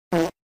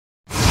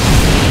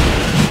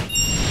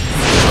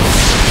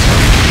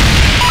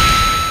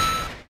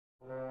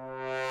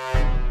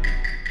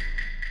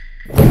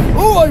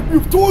You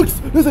dorks!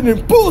 There's an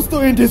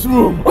imposter in this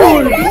room!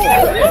 Oh,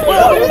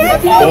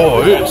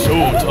 it's so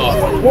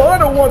tough. Well, I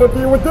don't want to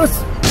deal with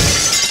this!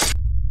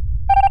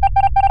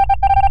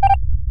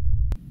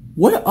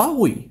 Where are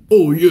we?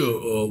 Oh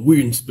yeah,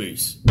 we're in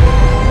space.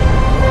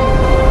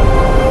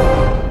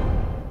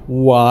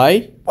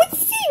 Why? Well,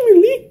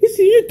 seemingly, it's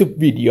a YouTube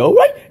video,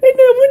 right? And then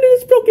when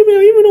it's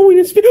Pokemon, even though we're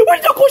in space,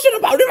 there's no question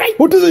about it, right?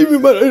 What does it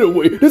even matter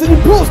anyway? There's an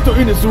imposter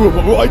in this room,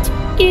 alright?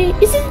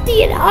 Isn't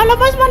it all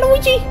of us,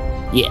 Waluigi?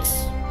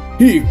 Yes.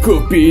 He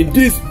could be in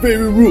this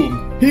very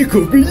room. He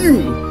could be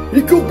you.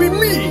 He could be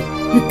me.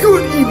 He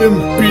could even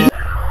be...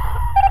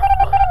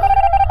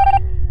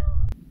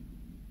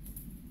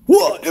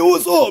 What? It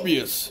was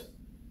obvious.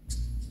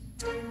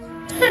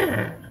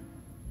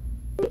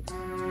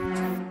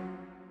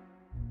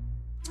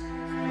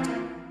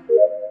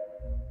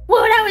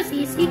 Well, that was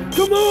easy.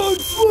 Come on,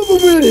 follow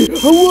me.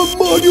 I want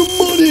Mario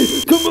money.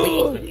 Come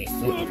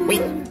on.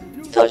 Wait.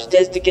 Touch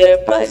this to get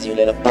a prize, you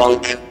little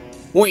punk.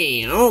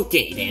 Well,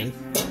 okay then.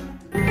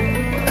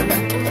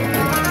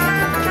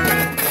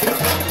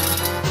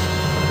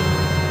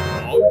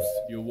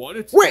 You want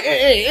it? Wait,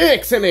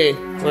 excellent.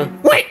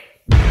 Wait.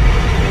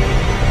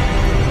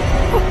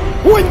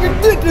 What you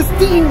did this,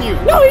 didn't you?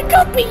 No, it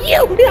could be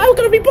you. I'm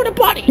gonna report a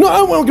body. No,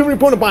 I won't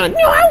report a bond.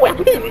 No, I will.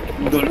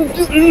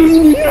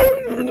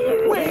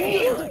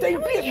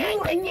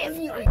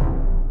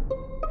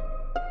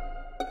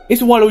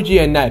 It's Waluigi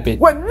and Nabbit.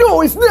 What?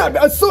 No, it's not.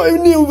 I saw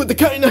him kneel with the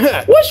cat in the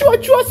hat. Why should I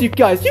trust you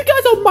guys? You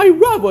guys are my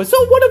rivals, so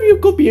one of you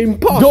could be an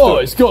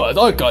imposter. Guys,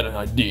 I got an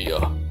idea.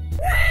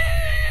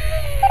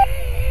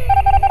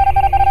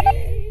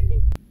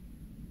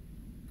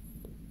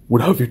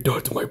 What have you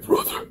done to my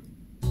brother?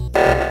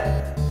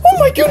 Oh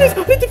my goodness,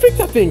 I need to fix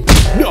that thing.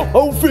 No, I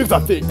won't fix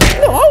that thing.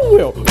 No, I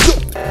will.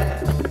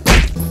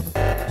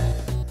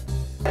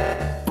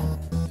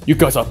 You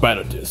guys are bad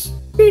at this.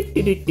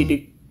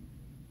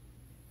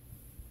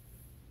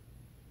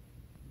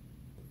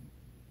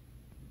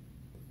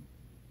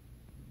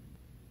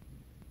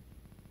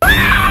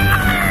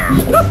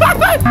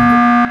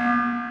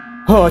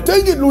 Oh,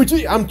 dang it,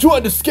 Luigi! I'm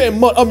trying to scam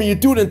Mud. You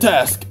do the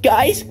task.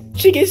 Guys,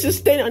 she gets to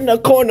stand in the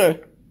corner.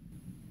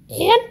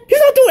 And? He's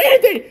not doing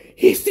anything.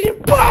 He's the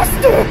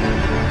imposter.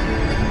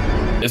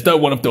 Is that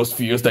one of those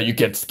fears that you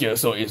get scared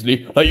so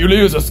easily? Like you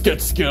literally just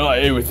get scared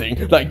at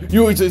everything. Like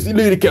you just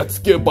literally get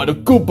scared by the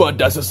COPPA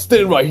that's just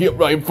standing right here,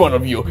 right in front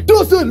of you.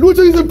 That's it!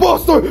 Luigi's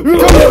imposter! Come here,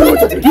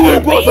 Luigi! You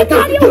imposter!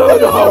 Get out of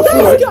the house!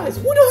 Guys,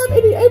 we don't have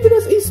any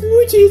evidence if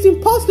Luigi is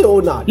imposter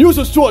or not. You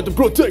just tried to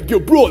protect your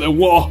brother,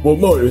 what? Well,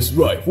 Mario's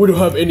right. We don't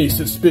have any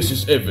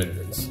suspicious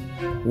evidence.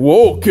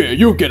 Well, okay,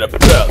 you get a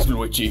pass,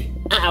 Luigi.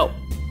 Ow.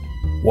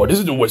 Well, this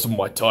is a waste of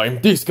my time.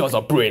 These guys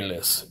are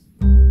brainless.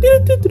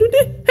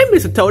 Hey,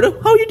 Mr.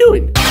 Toto, how you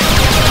doing?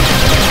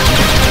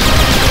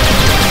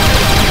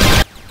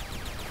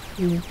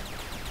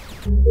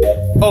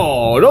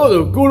 Oh,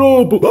 another good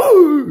old...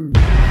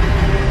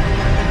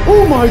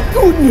 Oh my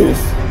goodness!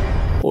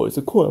 Oh, it's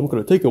a cool. I'm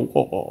gonna take a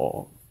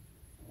walk.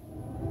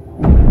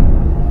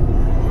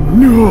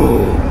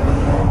 No!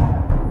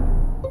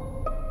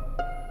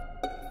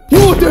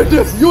 You did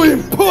this! You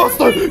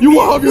imposter! You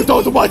will have your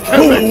done to my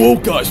Kamek! Oh,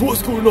 guys,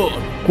 what's going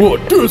on? Well,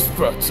 this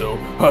fatso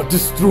had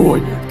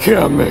destroyed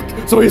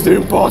Kamek, so he's the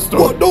imposter.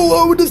 What?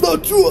 No, that's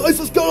not true! I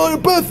just got out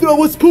of the bathroom, I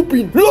was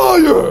pooping!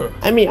 Liar!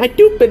 I mean, I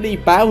do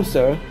believe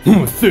Bowser.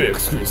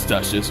 Thanks,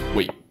 Stashes.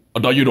 Wait,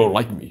 I thought you don't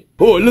like me.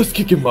 Oh, let's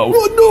kick him out.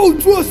 Oh, no,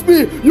 trust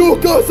me! You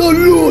guys are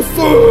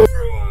losers!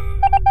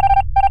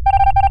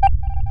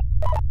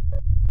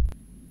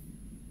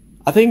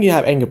 I think you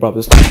have anger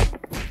problems.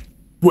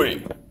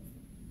 Wait,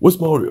 where's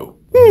Mario?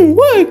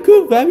 What a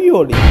good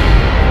ravioli.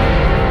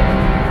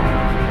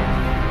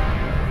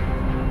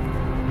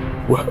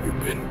 Where have you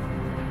been?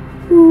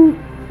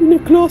 In the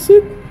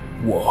closet?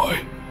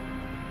 Why?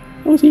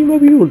 I was eating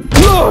ravioli.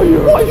 Liar!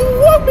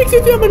 What makes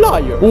you think I'm a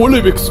liar? Well,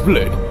 let me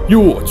explain.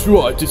 You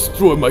tried to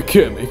destroy my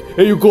Kamek,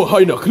 and you go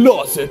hide in a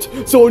closet,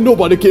 so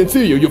nobody can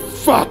see you, you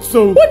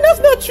fatso! But that's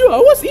not true. I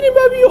was eating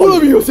ravioli.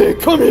 Whatever you say,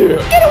 come here!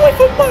 Get away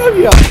from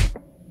Mario!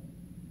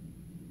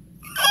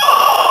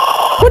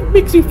 What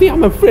makes you think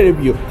I'm afraid of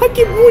you? I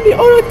keep winning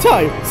all the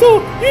time,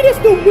 so there's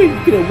no way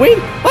you're gonna win.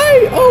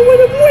 I always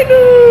a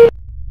winner!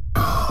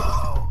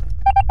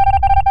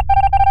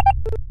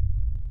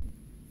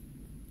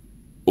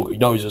 Okay,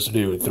 now you just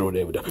literally throw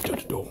them down.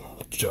 Don't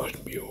judge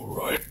me,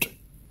 alright?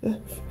 Why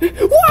would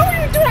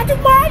you do that to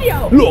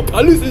Mario? Look,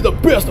 at least he's the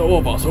best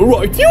of us,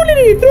 alright? You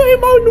literally threw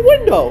him out the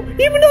window,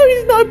 even though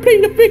he's not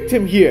playing the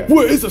victim here.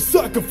 Well, it's a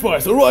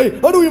sacrifice, alright?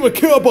 I don't even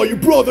care about your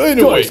brother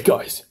anyway.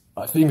 Guys,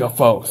 I think I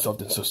found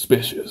something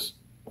suspicious.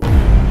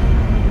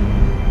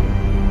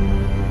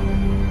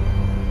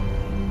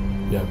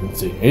 You haven't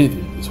seen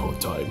anything this whole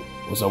time.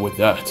 What's up with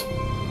that?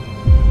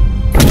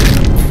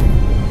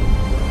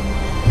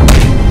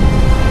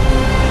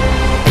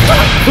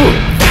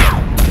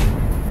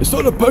 Is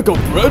that a bag of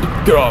bread?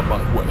 Get out of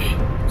my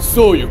way.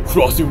 So you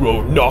crossy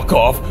road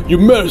knockoff, you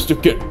managed to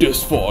get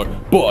this far,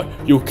 but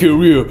your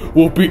career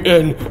will be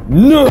end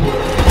now.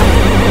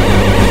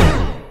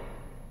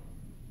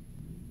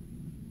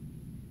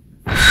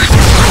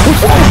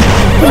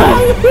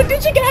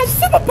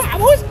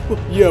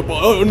 Yeah, but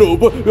I don't know,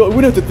 but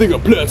we'd have to think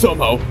of a plan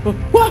somehow.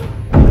 What?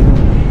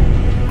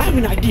 I have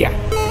an idea.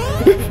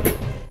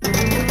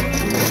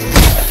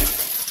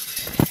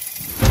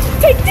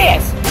 Take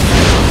this!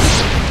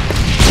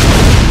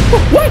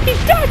 Why did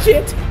he dodge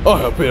it? I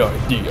have an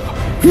idea.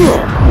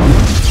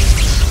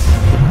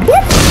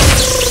 What?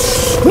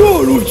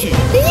 Whoa, Luigi!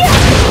 Yeah!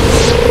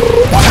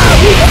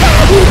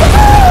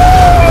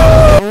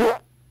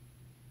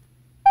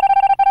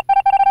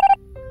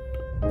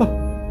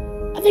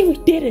 I think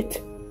we did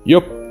it.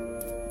 Yep.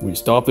 We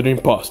stopped an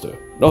imposter.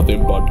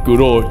 Nothing but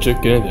good old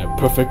chicken and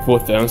perfect for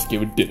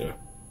Thanksgiving dinner.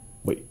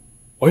 Wait,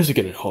 why is it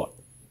getting hot?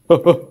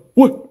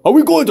 What? Are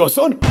we going to the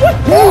sun?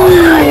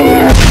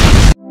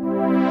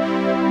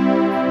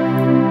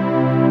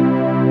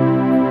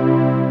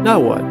 Now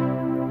what?